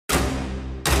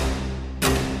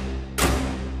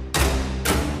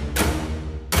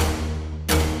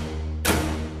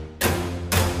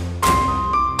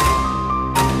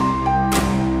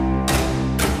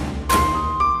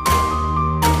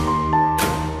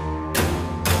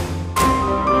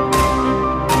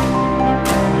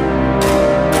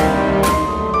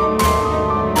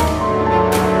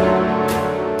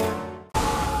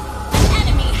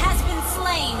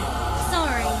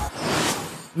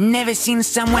Never seen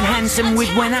someone handsome with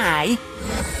one eye.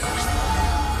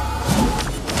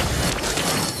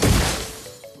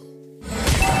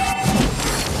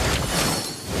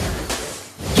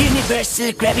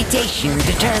 Universal gravitation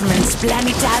determines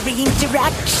planetary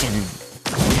interaction.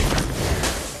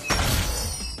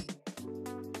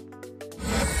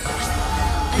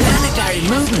 Planetary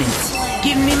movements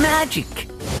give me magic.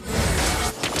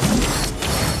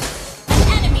 An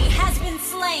enemy has been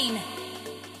slain.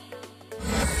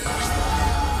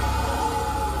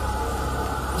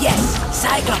 Yes,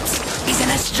 Cyclops is an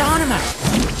astronomer.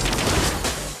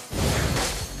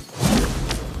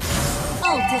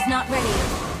 Ult is not ready.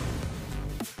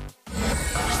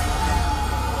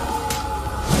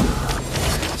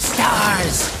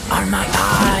 Stars are my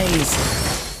eyes.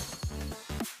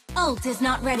 Ult is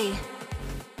not ready.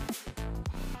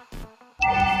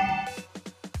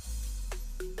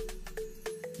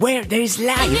 Where there is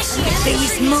life, there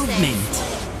is movement.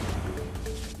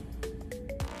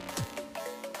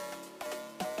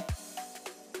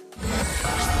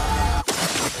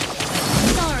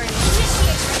 Sorry,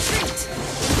 initiate retreat.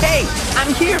 Hey,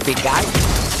 I'm here, big guy.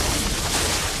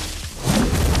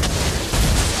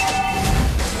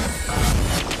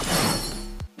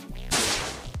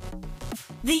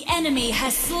 The enemy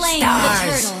has slain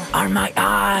Stars the turtle. are my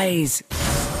eyes.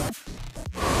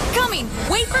 Coming!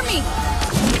 Wait for me!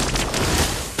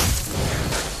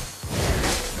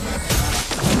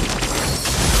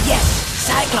 Yes,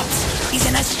 Cyclops is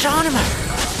an astronomer.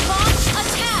 Launch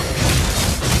attack!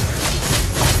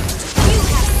 You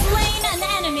have slain an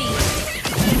enemy!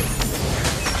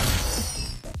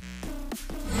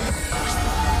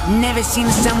 Never seen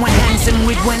someone handsome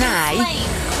with one eye. Slain.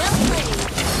 Well played.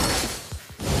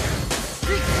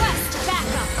 Request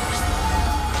backup.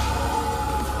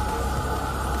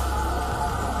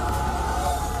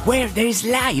 Where there is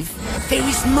life, there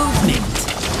is movement.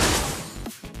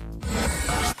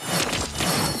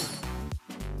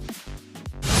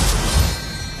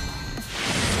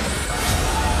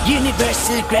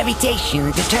 Universal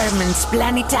gravitation determines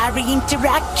planetary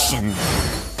interaction.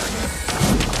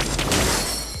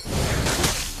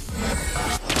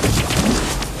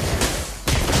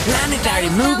 Planetary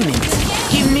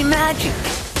movements give me magic.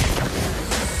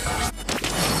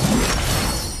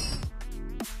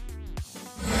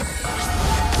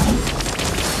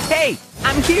 Hey,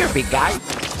 I'm here, big guy.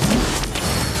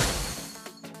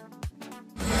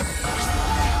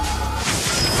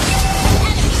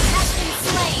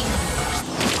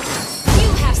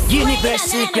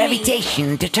 Universal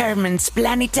gravitation determines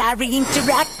planetary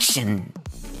interaction.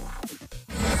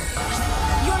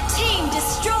 Your team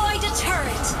destroyed a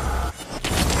turret.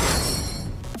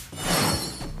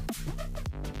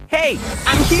 Hey,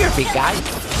 I'm here, big guy.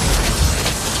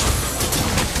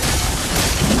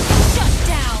 Shut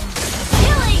down.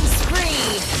 Killing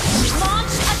spree.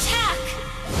 Launch attack.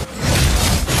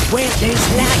 Where there's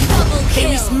life, Double kill.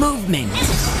 there is movement.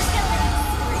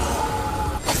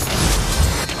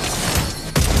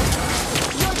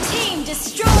 Your team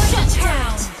destroyed a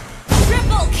turret.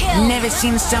 Triple kill. Never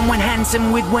seen someone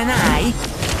handsome with one eye.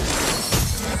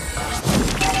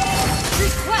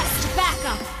 Request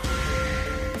backup.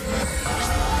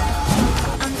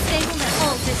 Unstable net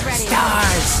ult is ready.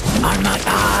 Stars are my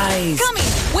eyes. Coming.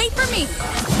 Wait for me.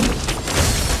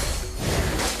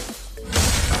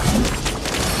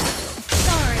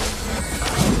 Sorry.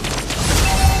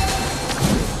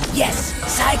 Yes,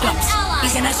 Cyclops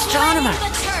is an astronomer. The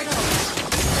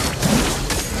turtle.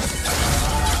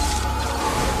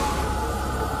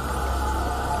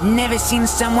 Never seen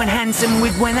someone handsome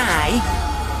with one eye.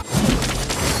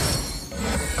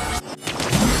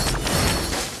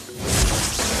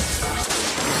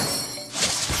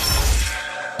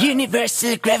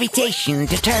 Universal gravitation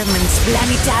determines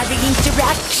planetary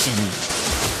interaction.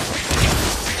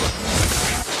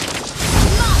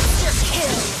 Monster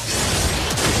kill.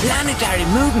 Planetary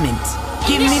movement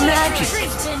give me magic.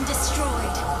 Initiate retreat and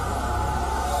destroyed.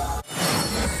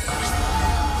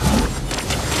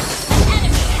 An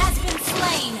enemy has been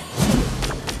slain.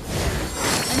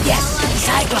 An Yes, ally has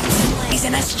Cyclops been slain. is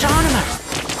an astronomer.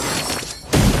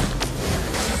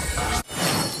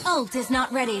 Ult is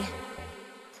not ready.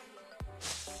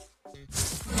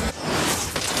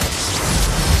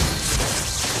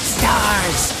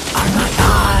 Stars are my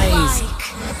eyes.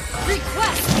 Like.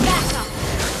 Request backup.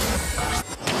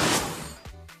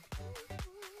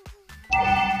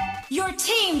 Your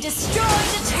team destroyed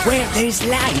a turret. Where there is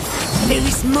life, there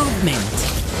is movement.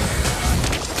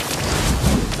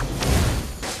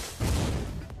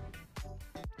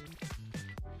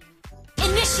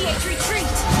 Initiate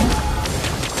retreat.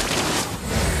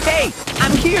 Hey,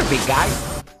 I'm here, big guy.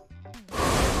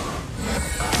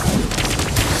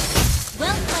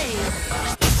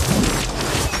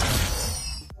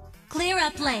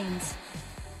 up lanes.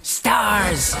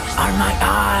 Stars are my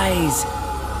eyes.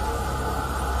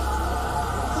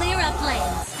 Clear up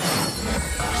lanes.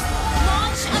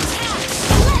 Launch attack!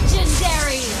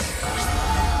 Legendary!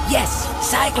 Yes,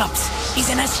 Cyclops is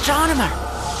an astronomer.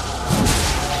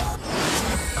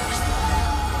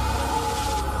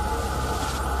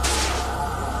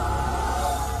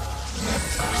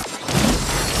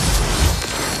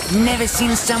 Never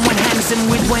seen someone handsome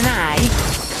with one eye.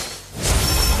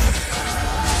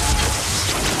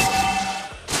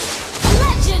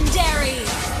 Legendary!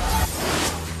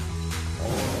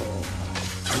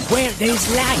 Where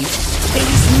there's life, there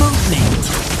is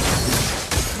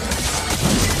movement.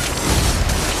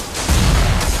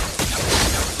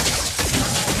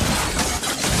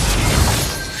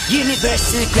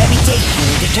 Universal gravitation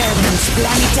determines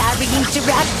planetary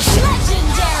interaction.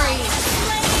 Legendary!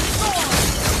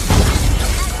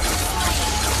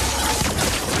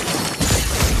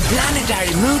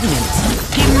 Planetary movement.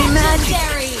 Give me magic.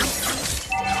 Legendary!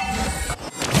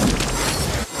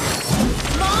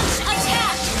 Launch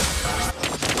attack!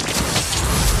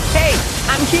 Hey,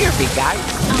 I'm here, big guy.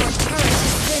 Our turret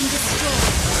has been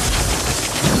destroyed.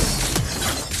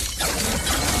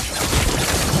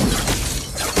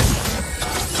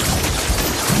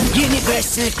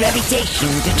 Universal gravitation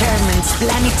determines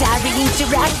planetary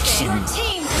interaction. Your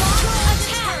team launched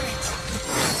a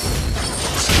turret.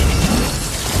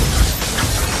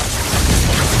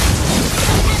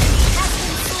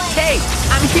 Hey,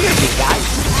 I'm here, big guy.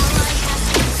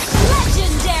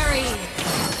 Legendary!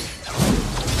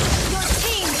 Your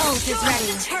team ult is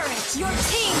ready. Your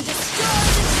team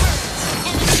destroyed the turret.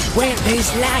 Enemy Where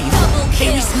there's life, Double there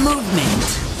kill. is movement.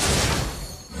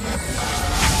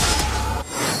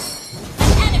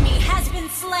 An enemy has been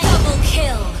slain. Double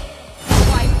kill.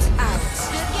 Wiped out.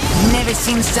 Never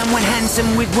seen someone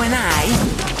handsome with one eye.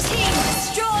 Your team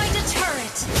destroyed a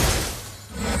turret.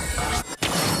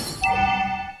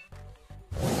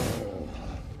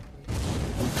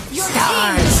 Your team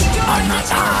Stars destroyed are a my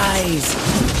turret. eyes.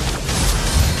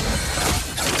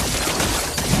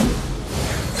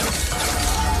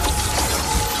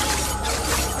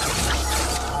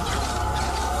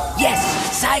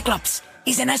 Yes, Cyclops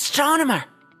is an astronomer.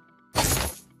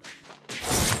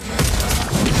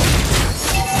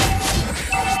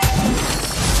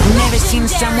 Never seen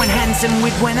someone handsome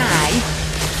with one eye.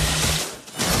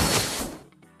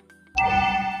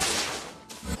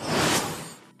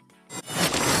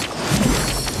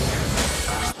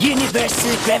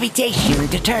 Universal gravitation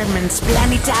determines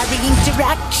planetary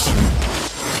interaction.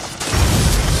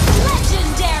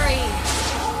 Legendary!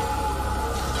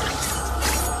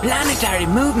 Planetary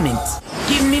movement.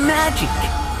 Give me magic.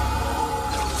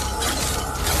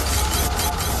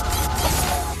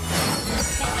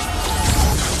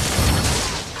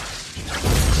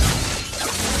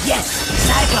 Yes,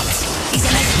 Cyclops is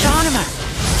an astronomer.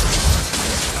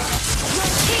 Your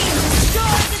team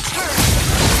destroyed the turret.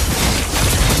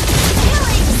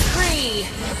 Killing spree.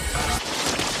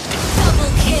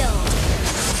 Double kill.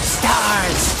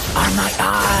 Stars are my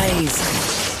eyes.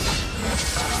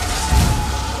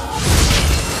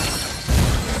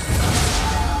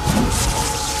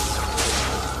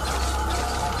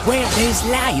 Where there's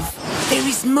life, there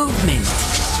is movement.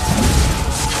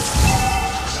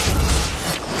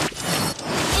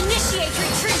 Initiate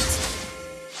retreat.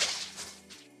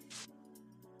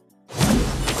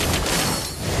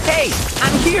 Hey,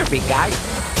 I'm here, big guy.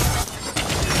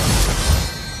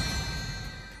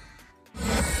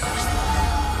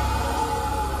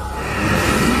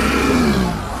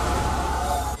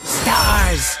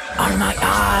 Stars are my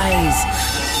eyes.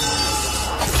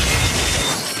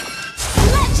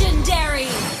 Legendary.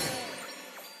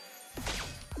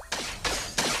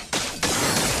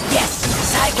 Yes,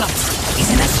 Cyclops is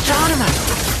an astronomer.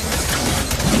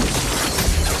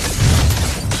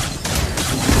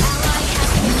 Ally has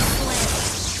been slain.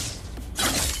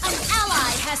 An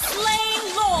ally has slain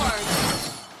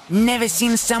Lord. Never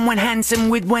seen someone handsome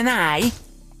with one eye.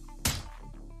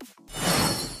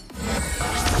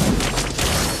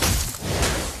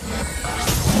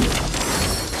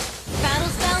 Battle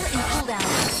spell in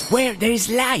cooldown. Where there is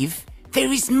life,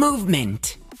 there is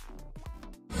movement.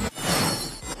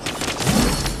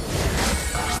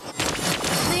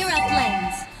 Clear up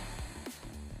lanes.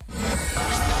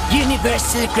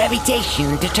 Universal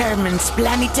gravitation determines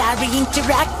planetary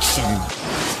interaction.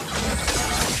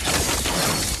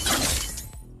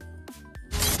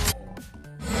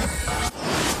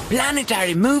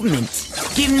 Planetary movement.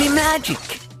 Give me magic.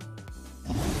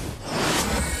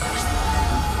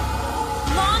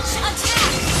 Launch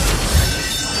attack.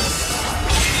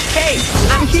 Hey,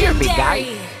 I'm here, big guy.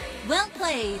 Legendary. Well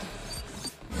played.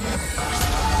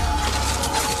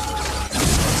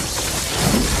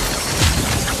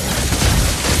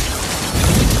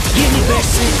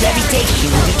 Universal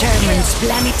gravitation determines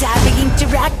planetary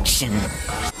interaction.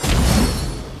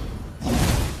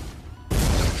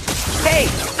 Hey,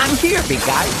 I'm here, big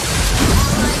guy.